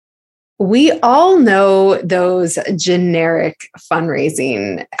We all know those generic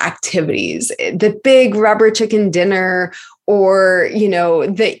fundraising activities, the big rubber chicken dinner, or,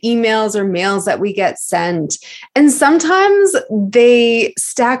 the emails or mails that we get sent. And sometimes they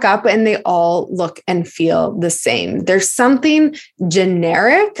stack up and they all look and feel the same. There's something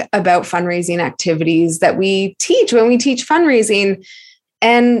generic about fundraising activities that we teach when we teach fundraising.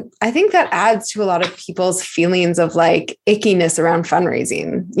 And I think that adds to a lot of people's feelings of like ickiness around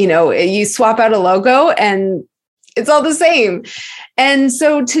fundraising. You swap out a logo and it's all the same. And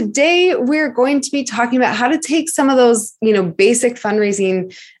so today we're going to be talking about how to take some of those, basic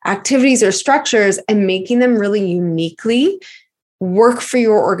fundraising activities or structures and making them really uniquely work for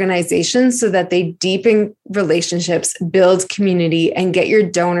your organization so that they deepen relationships, build community, and get your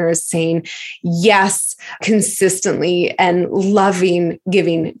donors saying yes consistently and loving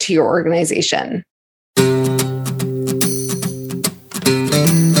giving to your organization.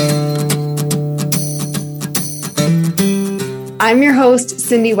 I'm your host,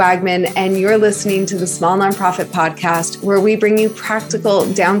 Cindy Wagman, and you're listening to the Small Nonprofit Podcast, where we bring you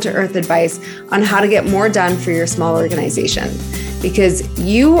practical, down-to-earth advice on how to get more done for your small organization. Because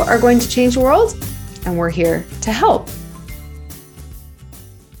you are going to change the world, and we're here to help.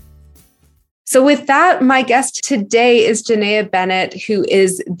 So with that, my guest today is Janaiha Bennett, who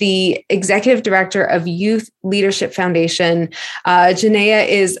is the Executive Director of Youth Leadership Foundation. Janaiha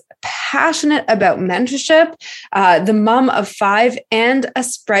is passionate about mentorship, the mom of 5 and a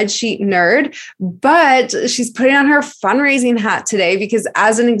spreadsheet nerd, but she's putting on her fundraising hat today because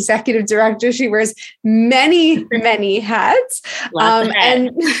as an executive director, she wears many, many hats. And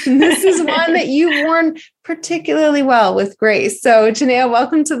this is one that you've worn particularly well with grace. So Janaiha,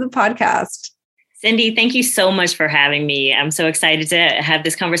 welcome to the podcast. Cindy, thank you so much for having me. I'm so excited to have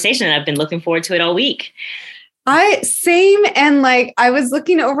this conversation and I've been looking forward to it all week. Same. And I was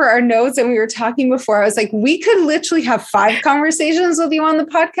looking over our notes and we were talking before. I was like, we could literally have 5 conversations with you on the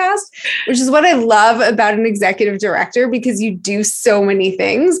podcast, which is what I love about an executive director because you do so many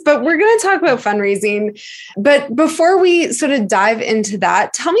things. But we're going to talk about fundraising. But before we sort of dive into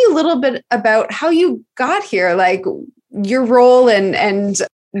that, tell me a little bit about how you got here, like your role and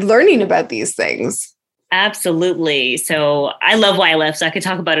learning about these things. Absolutely. So I love why I left, so I could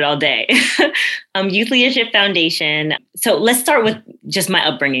talk about it all day. Youth Leadership Foundation. So let's start with just my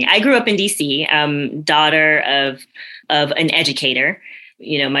upbringing. I grew up in DC, daughter of an educator.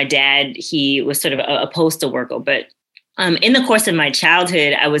 My dad, he was sort of a postal worker, but in the course of my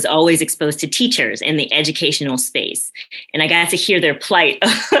childhood, I was always exposed to teachers in the educational space, and I got to hear their plight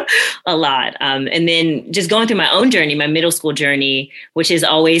a lot. And then just going through my own journey, my middle school journey, which is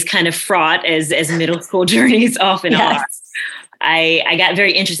always kind of fraught as middle school journeys often are. I got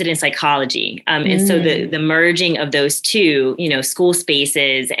very interested in psychology. And so the merging of those two, school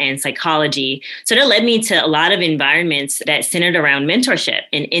spaces and psychology sort of led me to a lot of environments that centered around mentorship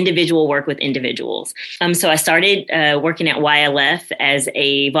and individual work with individuals. So I started working at YLF as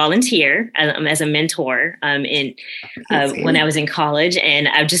a volunteer, as a mentor when I was in college. And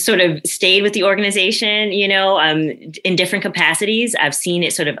I've just sort of stayed with the organization, in different capacities. I've seen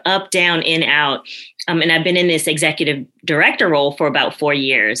it sort of up, down, in, out. And I've been in this executive director role for about 4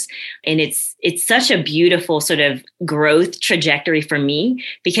 years. And it's such a beautiful sort of growth trajectory for me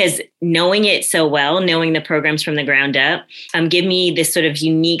because knowing it so well, knowing the programs from the ground up, give me this sort of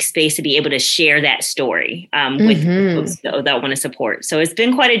unique space to be able to share that story with folks that want to support. So it's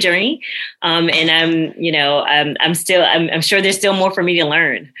been quite a journey. And I'm sure there's still more for me to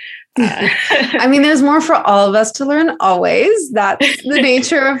learn. There's more for all of us to learn always. That's the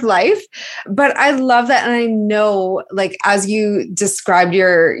nature of life. But I love that. And I know, as you described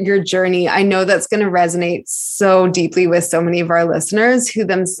your journey, I know that's going to resonate so deeply with so many of our listeners who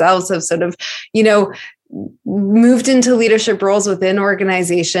themselves have sort of, moved into leadership roles within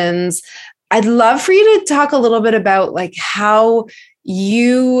organizations. I'd love for you to talk a little bit about how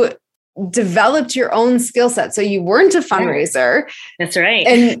you developed your own skill set. So you weren't a fundraiser. That's right.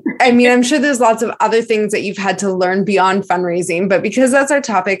 And I'm sure there's lots of other things that you've had to learn beyond fundraising, but because that's our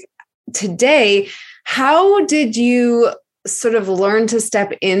topic today, how did you sort of learn to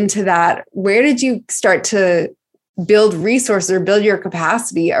step into that? Where did you start to build resources or build your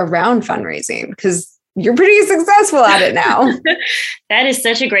capacity around fundraising? Because you're pretty successful at it now. That is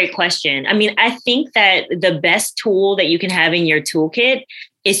such a great question. I think that the best tool that you can have in your toolkit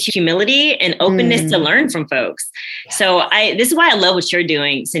is humility and openness to learn from folks. So this is why I love what you're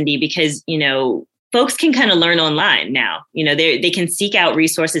doing, Cindy, because, folks can kind of learn online now. They can seek out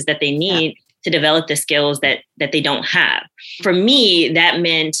resources that they need to develop the skills that they don't have. For me, that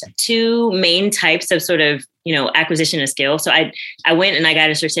meant 2 main types of sort of acquisition of skill. So I went and I got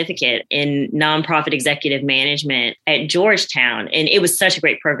a certificate in nonprofit executive management at Georgetown, and it was such a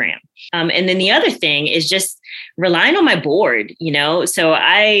great program. And then the other thing is just relying on my board, So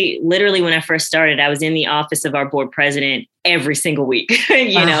I literally, when I first started, I was in the office of our board president every single week,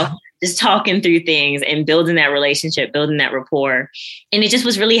 Wow. just talking through things and building that relationship, building that rapport. And it just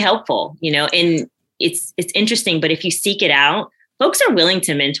was really helpful, and it's interesting, but if you seek it out, folks are willing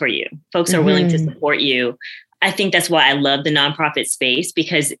to mentor you. Folks are willing to support you. I think that's why I love the nonprofit space,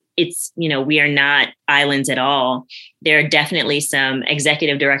 because it's, we are not islands at all. There are definitely some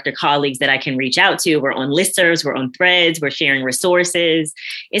executive director colleagues that I can reach out to. We're on listservs, we're on threads, we're sharing resources.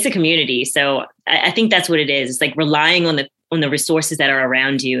 It's a community. So I think that's what it is. It's like relying on the resources that are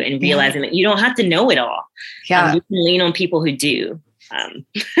around you and realizing that you don't have to know it all. Yeah. You can lean on people who do.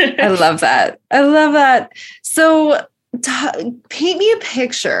 I love that. I love that. So paint me a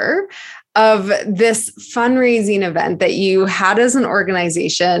picture of this fundraising event that you had as an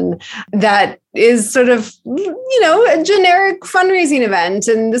organization that is sort of, a generic fundraising event.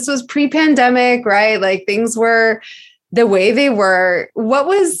 And this was pre-pandemic, right? Like things were the way they were. What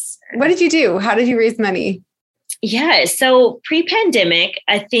did you do? How did you raise money? Yeah. So pre-pandemic,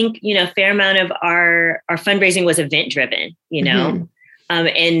 I think, a fair amount of our fundraising was event driven,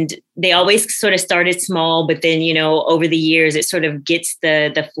 and they always sort of started small, but then, over the years, it sort of gets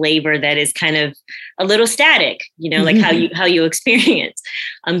the flavor that is kind of a little static, like how you experience,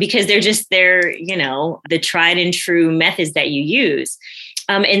 because they're the tried and true methods that you use.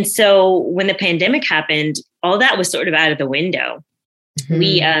 And so when the pandemic happened, all that was sort of out of the window.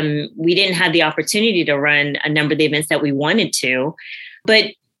 Mm-hmm. We didn't have the opportunity to run a number of the events that we wanted to, but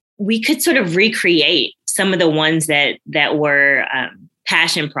we could sort of recreate some of the ones that were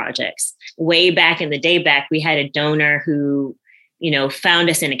passion projects. Way back in the day we had a donor who, found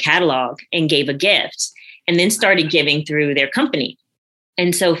us in a catalog and gave a gift and then started giving through their company.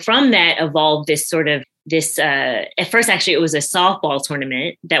 And so from that evolved at first, actually, it was a softball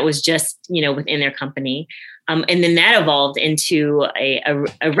tournament that was just, within their company. And then that evolved into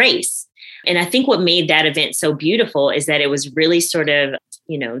a race. And I think what made that event so beautiful is that it was really sort of,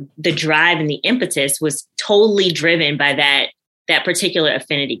 the drive and the impetus was totally driven by that particular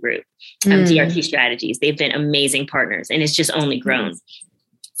affinity group, DRT Strategies. They've been amazing partners, and it's just only grown.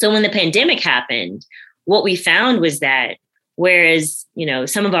 So when the pandemic happened, what we found was that whereas,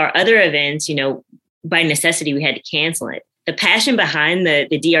 some of our other events, by necessity, we had to cancel it. The passion behind the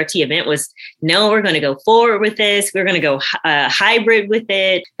DRT event was, no, we're going to go forward with this. We're going to go hybrid with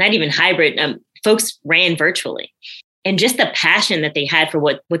it. Not even hybrid. Folks ran virtually. And just the passion that they had for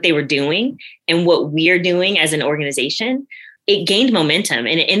what they were doing and what we're doing as an organization, it gained momentum,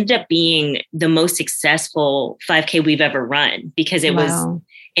 and it ended up being the most successful 5K we've ever run, because it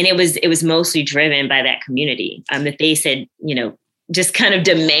was mostly driven by that community that they said, just kind of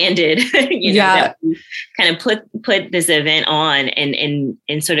demanded, that we kind of put this event on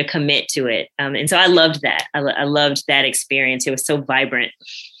and sort of commit to it. And so I loved that. I loved that experience. It was so vibrant.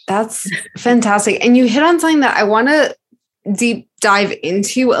 That's fantastic. And you hit on something that I want to deep dive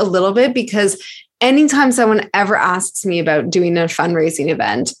into a little bit, because anytime someone ever asks me about doing a fundraising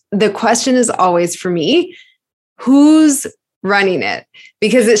event, the question is always for me, who's running it?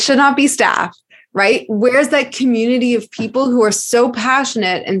 Because it should not be staff, right? Where's that community of people who are so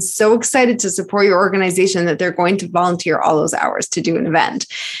passionate and so excited to support your organization that they're going to volunteer all those hours to do an event?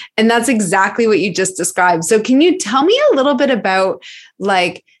 And that's exactly what you just described. So can you tell me a little bit about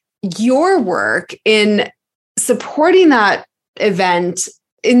like your work in supporting that event?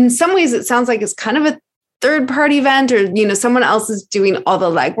 In some ways, it sounds like it's kind of a third-party event, or, someone else is doing all the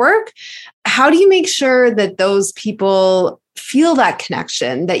legwork. How do you make sure that those people feel that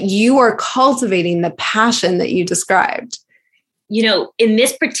connection, that you are cultivating the passion that you described? In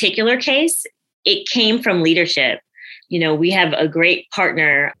this particular case, it came from leadership. We have a great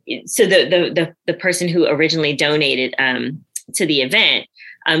partner. So the person who originally donated to the event,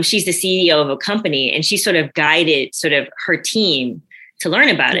 she's the CEO of a company, and she sort of guided her team to learn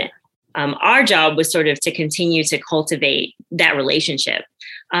about it. Our job was sort of to continue to cultivate that relationship.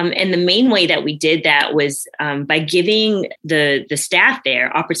 And the main way that we did that was by giving the staff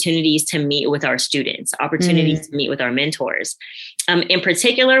there opportunities to meet with our students, opportunities to meet with our mentors. In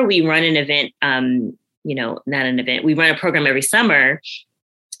particular, we run an event, not an event, we run a program every summer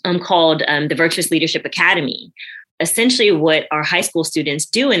called the Virtuous Leadership Academy. Essentially, what our high school students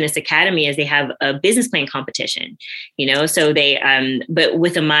do in this academy is they have a business plan competition, so they, but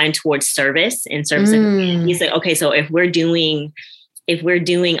with a mind towards service and service. He's like, okay, so if we're doing if we're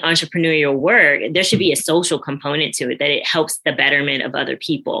doing entrepreneurial work, there should be a social component to it, that it helps the betterment of other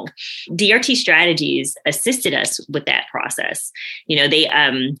people. DRT Strategies assisted us with that process. They,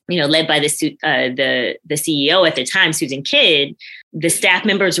 led by the CEO at the time, Susan Kidd. The staff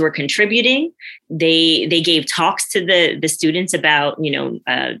members were contributing. They gave talks to the students about,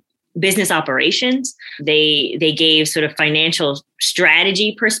 business operations. They gave sort of financial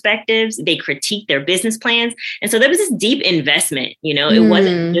strategy perspectives. They critiqued their business plans. And so there was this deep investment, it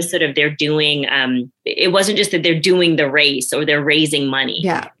wasn't just sort of they're doing, it wasn't just that they're doing the race or they're raising money.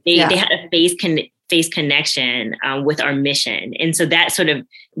 They had a face connection with our mission. And so that sort of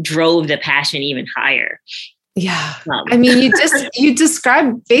drove the passion even higher. Yeah. I mean, you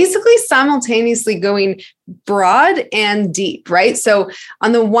described basically simultaneously going broad and deep, right? So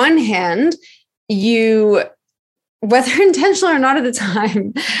on the one hand, you, whether intentional or not at the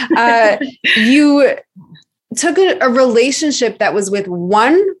time, you took a relationship that was with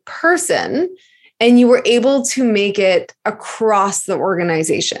one person and you were able to make it across the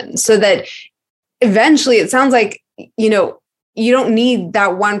organization so that eventually it sounds like, you don't need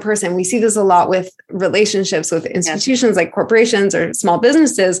that one person. We see this a lot with relationships with institutions like corporations or small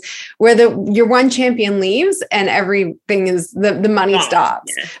businesses, where your one champion leaves and everything is the money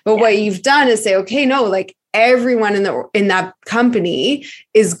stops. But what you've done is say, okay, no, like everyone in that company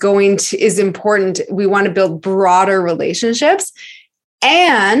is important. We want to build broader relationships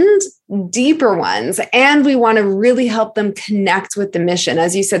and deeper ones. And we want to really help them connect with the mission.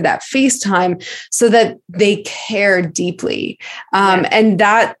 As you said, that FaceTime, so that they care deeply. And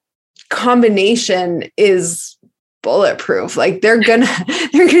that combination is bulletproof. Like they're gonna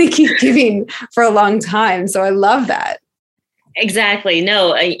keep giving for a long time. So I love that. Exactly.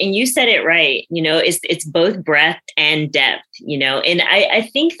 No, and you said it right. It's both breadth and depth, and I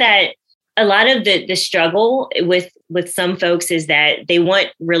think that a lot of the struggle with some folks is that they want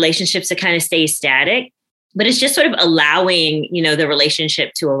relationships to kind of stay static, but it's just sort of allowing, the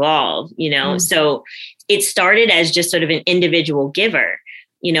relationship to evolve, So it started as just sort of an individual giver.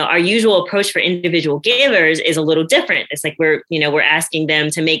 Our usual approach for individual givers is a little different. It's like we're asking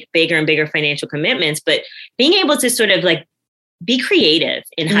them to make bigger and bigger financial commitments, but being able to sort of like be creative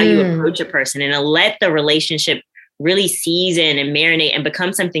in how you approach a person and let the relationship really season and marinate and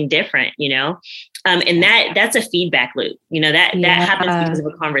become something different, and that's a feedback loop, that happens because of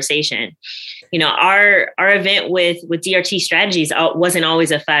a conversation. Our event with DRT Strategies wasn't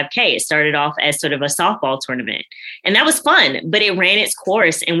always a 5K. It started off as sort of a softball tournament, and that was fun, but it ran its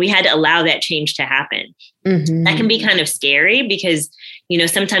course and we had to allow that change to happen. That can be kind of scary because,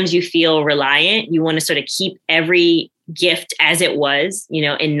 sometimes you feel reliant. You want to sort of keep every gift as it was,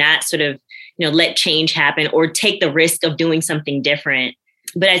 and not sort of, let change happen or take the risk of doing something different.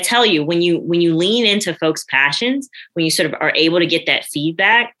 But I tell you, when you lean into folks' passions, when you sort of are able to get that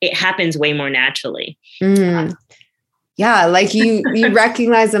feedback, it happens way more naturally. Yeah. Like you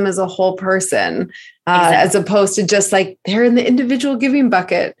recognize them as a whole person, as opposed to just like they're in the individual giving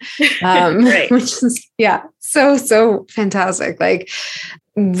bucket, which is, so fantastic. Like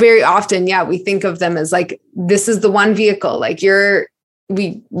very often, we think of them as like, this is the one vehicle, like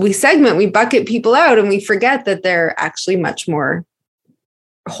we segment, we bucket people out and we forget that they're actually much more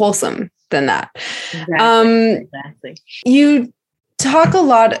wholesome than that. Exactly. You talk a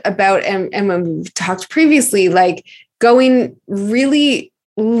lot about, and when we've talked previously, like really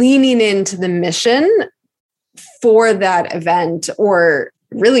leaning into the mission for that event or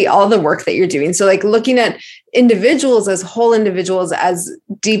really all the work that you're doing. So like looking at individuals as whole individuals as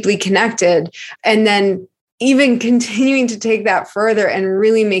deeply connected, and then even continuing to take that further and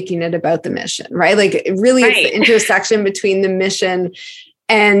really making it about the mission, right? Like it's the intersection between the mission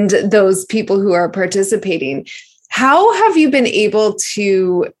and those people who are participating. How have you been able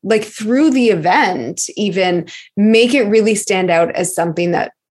to, like through the event, even make it really stand out as something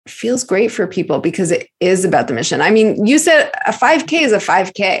that feels great for people because it is about the mission? I mean, you said a 5K is a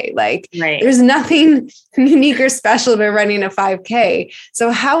 5K. Like there's nothing unique or special about running a 5K. So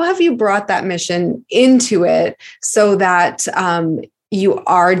how have you brought that mission into it so that you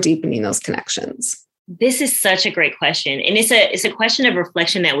are deepening those connections? This is such a great question. And it's a question of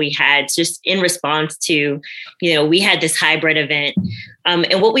reflection that we had just in response to, we had this hybrid event.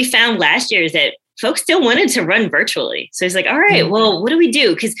 And what we found last year is that folks still wanted to run virtually. So it's like, all right, well, what do we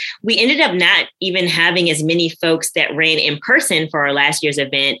do? Because we ended up not even having as many folks that ran in person for our last year's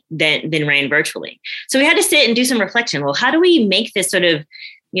event than ran virtually. So we had to sit and do some reflection. Well, how do we make this sort of,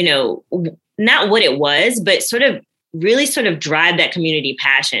 not what it was, but sort of really sort of drive that community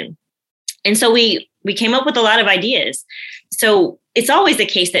passion? And so we came up with a lot of ideas. So it's always the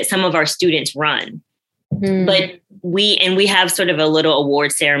case that some of our students run. But we have sort of a little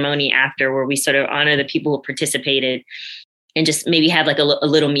award ceremony after where we sort of honor the people who participated and just maybe have like a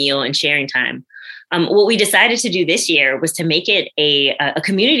little meal and sharing time. What we decided to do this year was to make it a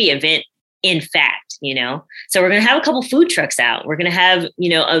community event. In fact, so we're going to have a couple food trucks out. We're going to have,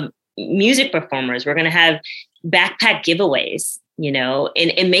 music performers. We're going to have backpack giveaways,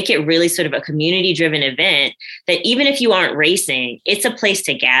 and make it really sort of a community driven event that even if you aren't racing, it's a place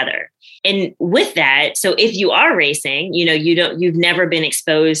to gather. And with that, so if you are racing, you've never been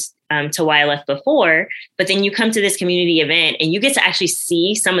exposed to YLF before, but then you come to this community event and you get to actually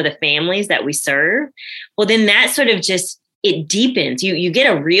see some of the families that we serve. Well, then that sort of just, it deepens. You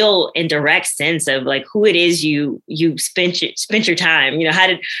get a real and direct sense of like who it is you spent your time. How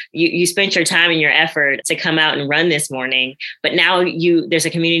did you spent your time and your effort to come out and run this morning? But now there's a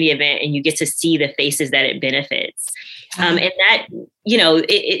community event and you get to see the faces that it benefits. And that,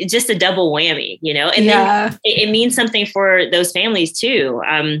 it's just a double whammy, and then it means something for those families too.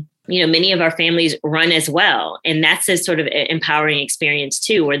 Many of our families run as well. And that's a sort of empowering experience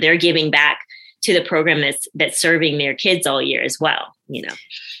too, where they're giving back to the program that's serving their kids all year as well,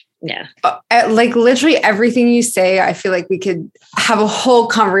 Yeah. Like literally everything you say, I feel like we could have a whole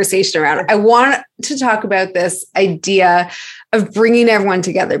conversation around. I want to talk about this idea of bringing everyone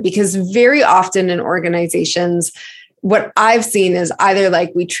together, because very often in organizations, what I've seen is either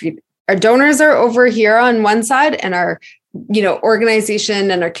like we treat our donors are over here on one side and our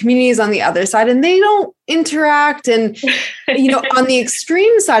organization and our community is on the other side, and they don't interact. And, on the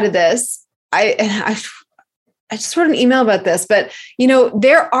extreme side of this, I just wrote an email about this, but,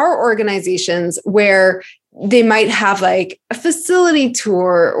 there are organizations where they might have like a facility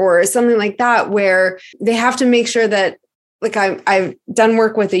tour or something like that, where they have to make sure that, like I've done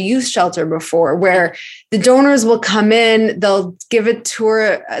work with a youth shelter before where the donors will come in, they'll give a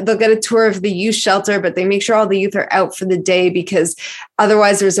tour, they'll get a tour of the youth shelter, but they make sure all the youth are out for the day because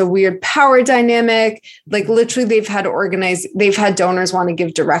otherwise there's a weird power dynamic. Like literally they've had donors want to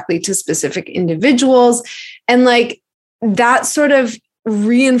give directly to specific individuals. And like that sort of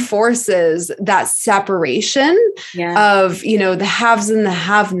reinforces that separation of, the haves and the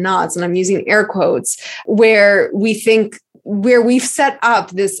have-nots. And I'm using air quotes, where we've set up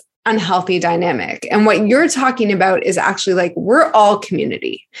this unhealthy dynamic. And what you're talking about is actually like, we're all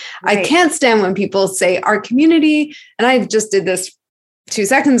community. Right. I can't stand when people say our community, and I just did this 2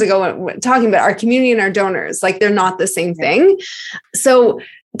 seconds ago, talking about our community and our donors, like they're not the same thing. So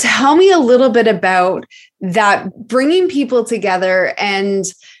tell me a little bit about that, bringing people together and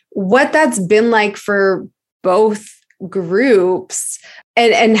what that's been like for both groups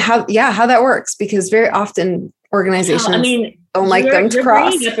and how that works, because very often organizations don't like them to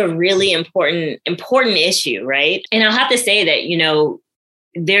cross. You're bringing up a really important issue, right? And I'll have to say that,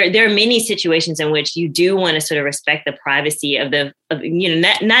 there are many situations in which you do want to sort of respect the privacy of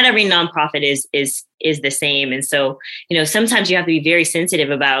not every nonprofit is the same. And so, sometimes you have to be very sensitive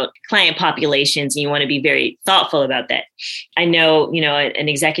about client populations and you want to be very thoughtful about that. I know, an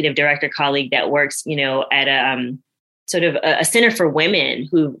executive director colleague that works, at a sort of a center for women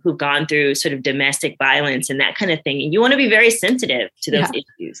who've gone through sort of domestic violence and that kind of thing. And you want to be very sensitive to those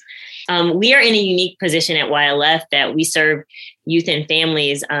issues. We are in a unique position at YLF that we serve youth and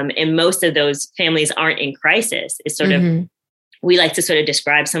families, and most of those families aren't in crisis. It's sort of, we like to sort of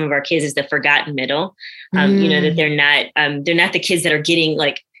describe some of our kids as the forgotten middle, that they're not the kids that are getting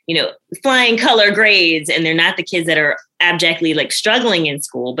like, flying color grades, and they're not the kids that are abjectly like struggling in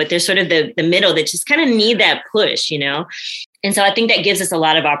school, but they're sort of the middle that just kind of need that push, And so I think that gives us a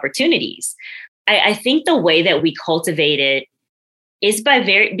lot of opportunities. I think the way that we cultivate it is by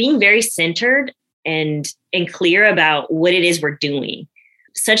being very centered and clear about what it is we're doing,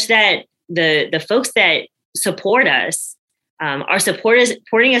 such that the folks that support us are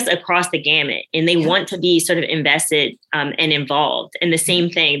supporting us across the gamut, and they want to be sort of invested and involved. And the same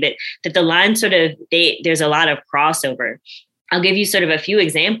thing that the line sort of, there's a lot of crossover. I'll give you sort of a few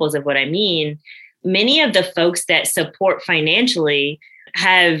examples of what I mean. Many of the folks that support financially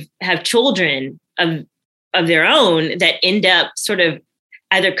have children of their own that end up sort of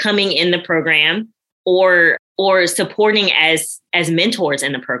either coming in the program or supporting as mentors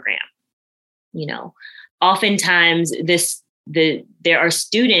in the program. Oftentimes there are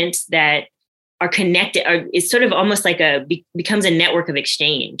students that are connected, it's sort of almost like becomes a network of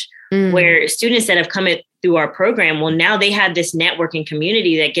exchange, where students that have come through our program, well, now they have this networking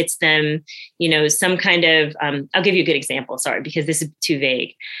community that gets them, some kind of, I'll give you a good example, sorry, because this is too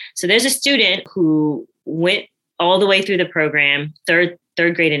vague. So there's a student who went all the way through the program, third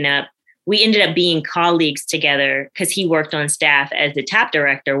grade and up. We ended up being colleagues together because he worked on staff as the TAP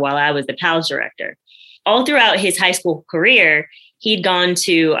director while I was the PALS director. all throughout his high school career, he'd gone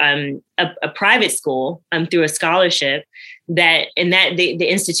to a private school through a scholarship the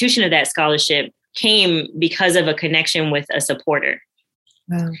institution of that scholarship came because of a connection with a supporter.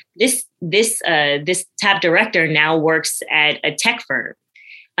 Wow. This top director now works at a tech firm.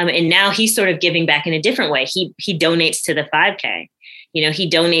 And now he's sort of giving back in a different way. He donates to the 5K. He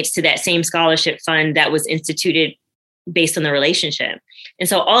donates to that same scholarship fund that was instituted based on the relationship. And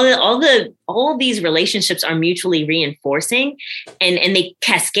so all these relationships are mutually reinforcing and they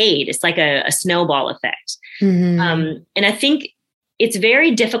cascade. It's like a snowball effect. Mm-hmm. And I think it's very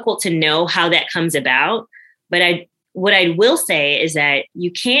difficult to know how that comes about. But what I will say is that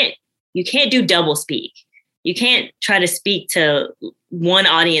you can't do double speak. You can't try to speak to one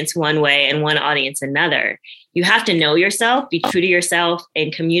audience one way and one audience another. You have to know yourself, be true to yourself,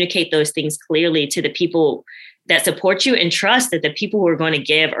 and communicate those things clearly to the people that support you, and trust that the people who are going to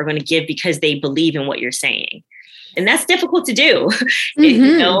give because they believe in what you're saying. And that's difficult to do.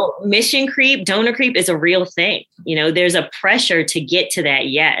 Mm-hmm. Mission creep, donor creep is a real thing. There's a pressure to get to that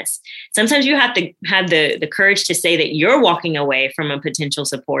yes. Sometimes you have to have the courage to say that you're walking away from a potential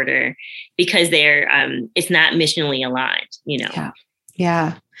supporter because it's not missionally aligned,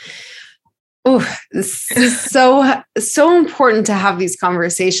 Yeah. Oh, this is so important to have these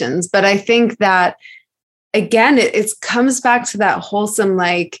conversations. But I think that, again, it comes back to that wholesome,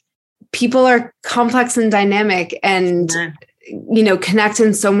 like, people are complex and dynamic and, connect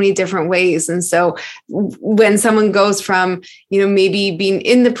in so many different ways. And so when someone goes from, maybe being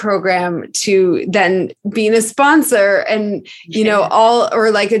in the program to then being a sponsor and,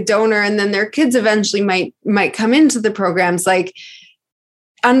 or like a donor, and then their kids eventually might come into the programs, like,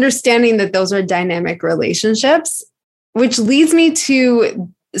 understanding that those are dynamic relationships, which leads me to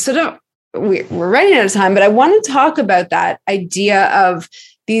we're running out of time, but I want to talk about that idea of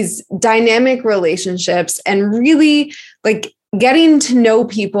these dynamic relationships and really like getting to know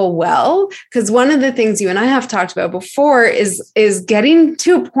people well. Because one of the things you and I have talked about before is getting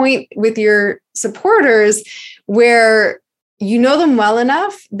to a point with your supporters where you know them well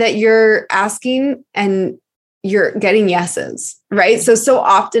enough that you're asking and you're getting yeses, right? So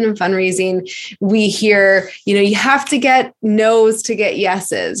often in fundraising, we hear, you have to get no's to get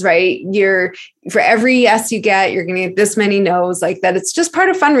yeses, right? For every yes you get, you're going to get this many no's, like that. It's just part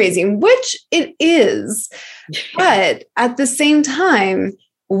of fundraising, which it is. But at the same time,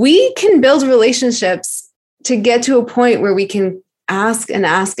 we can build relationships to get to a point where we can ask and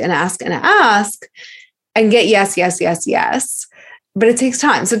ask and ask and ask and get yes, yes, yes, yes. But it takes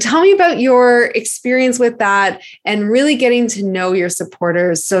time. So tell me about your experience with that and really getting to know your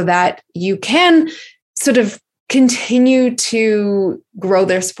supporters so that you can sort of continue to grow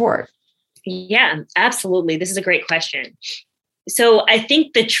their support. Yeah, absolutely. This is a great question. So I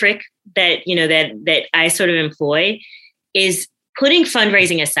think the trick that, that I sort of employ is putting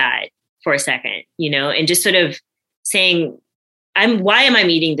fundraising aside for a second, and just sort of saying, why am I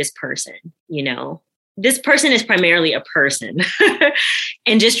meeting this person? This person is primarily a person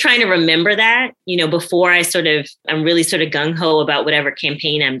and just trying to remember that, before I'm really sort of gung-ho about whatever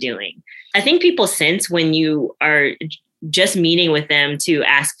campaign I'm doing. I think people sense when you are just meeting with them to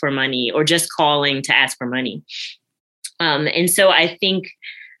ask for money or just calling to ask for money. And so I think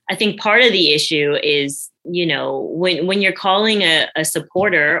part of the issue is, when you're calling a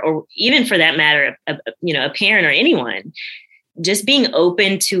supporter, or even for that matter, a parent or anyone, just being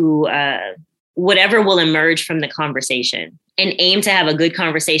open to, whatever will emerge from the conversation, and aim to have a good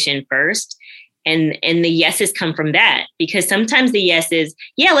conversation first. And the yeses come from that, because sometimes the yes is,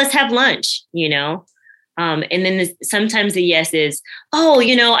 yeah, let's have lunch, and then sometimes the yes is, oh,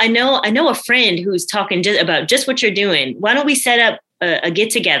 I know a friend who's talking about just what you're doing. Why don't we set up a get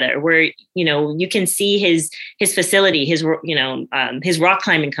together where, you can see his facility, his rock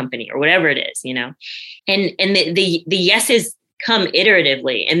climbing company or whatever it is, and the yeses come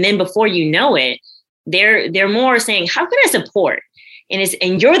iteratively. And then before you know it, they're more saying, how can I support?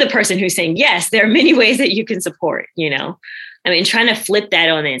 And you're the person who's saying, yes, there are many ways that you can support, trying to flip that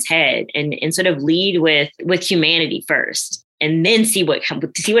on its head and sort of lead with humanity first, and then see what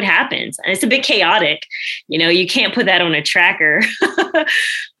happens. And it's a bit chaotic, you can't put that on a tracker.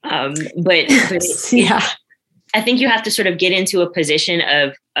 But yeah, I think you have to sort of get into a position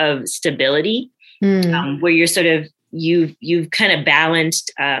of stability, where you're sort of, you've kind of balanced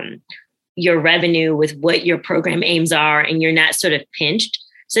your revenue with what your program aims are, and you're not sort of pinched,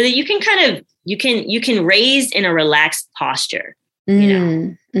 so that you can kind of you can raise in a relaxed posture.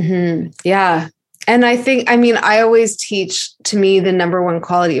 Mm-hmm. Yeah. And I always teach, to me, the number one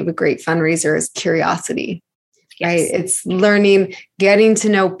quality of a great fundraiser is curiosity. Yes. Right? It's learning, getting to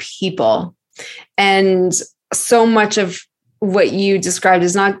know people. And so much of what you described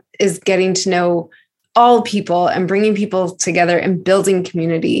is getting to know all people and bringing people together and building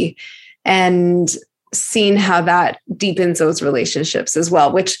community and seeing how that deepens those relationships as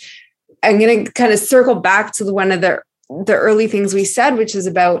well, which I'm going to kind of circle back to one of the early things we said, which is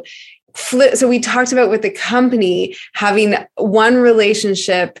about flip. So we talked about with the company having one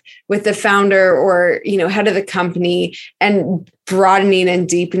relationship with the founder or, head of the company and broadening and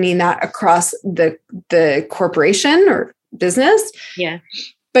deepening that across the corporation or business. Yeah.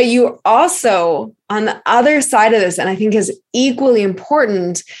 But you also, on the other side of this, and I think is equally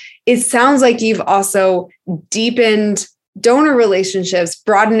important, it sounds like you've also deepened donor relationships,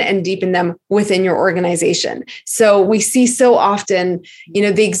 broaden and deepen them within your organization. So we see so often,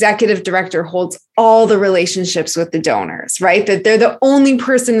 the executive director holds all the relationships with the donors, right? That they're the only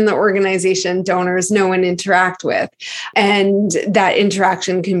person in the organization donors know and interact with. And that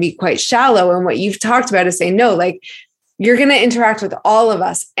interaction can be quite shallow. And what you've talked about is saying, no, like, you're going to interact with all of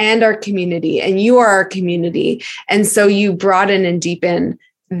us and our community, and you are our community. And so you broaden and deepen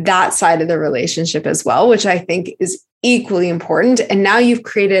that side of the relationship as well, which I think is equally important. And now you've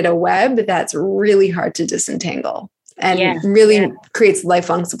created a web that's really hard to disentangle and really creates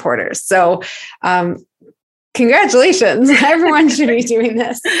lifelong supporters. So, congratulations. Everyone should be doing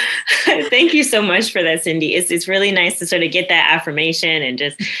this. Thank you so much for that, Cindy. It's really nice to sort of get that affirmation, and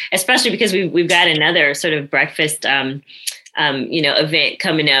just, especially because we've got another sort of breakfast, event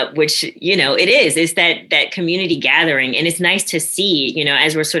coming up, which, it's that community gathering. And it's nice to see,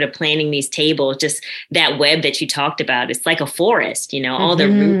 as we're sort of planning these tables, just that web that you talked about. It's like a forest, all the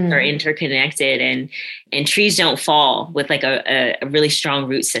roots are interconnected, and trees don't fall with like a really strong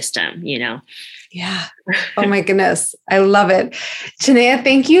root system, Yeah. Oh my goodness. I love it. Janaiha,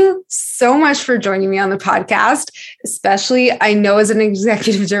 thank you so much for joining me on the podcast. Especially, I know as an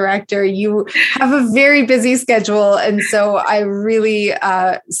executive director, you have a very busy schedule. And so I really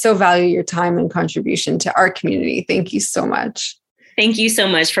so value your time and contribution to our community. Thank you so much. Thank you so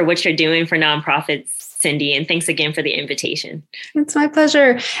much for what you're doing for nonprofits, Cindy. And thanks again for the invitation. It's my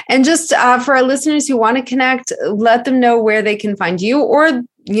pleasure. And just for our listeners who want to connect, let them know where they can find you or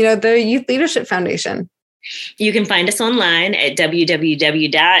the Youth Leadership Foundation. You can find us online at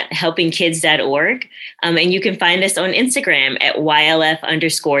www.helpingkids.org. And you can find us on Instagram at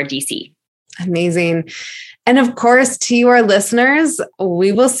YLF_DC. Amazing. And of course, to you, our listeners,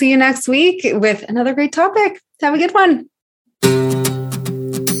 we will see you next week with another great topic. Have a good one.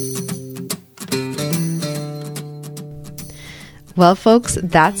 Well, folks,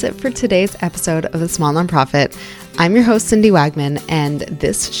 that's it for today's episode of The Small Nonprofit. I'm your host, Cindy Wagman, and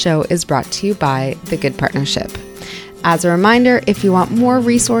this show is brought to you by The Good Partnership. As a reminder, if you want more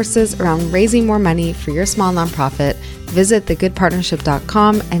resources around raising more money for your small nonprofit, visit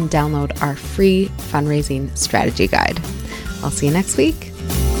thegoodpartnership.com and download our free fundraising strategy guide. I'll see you next week.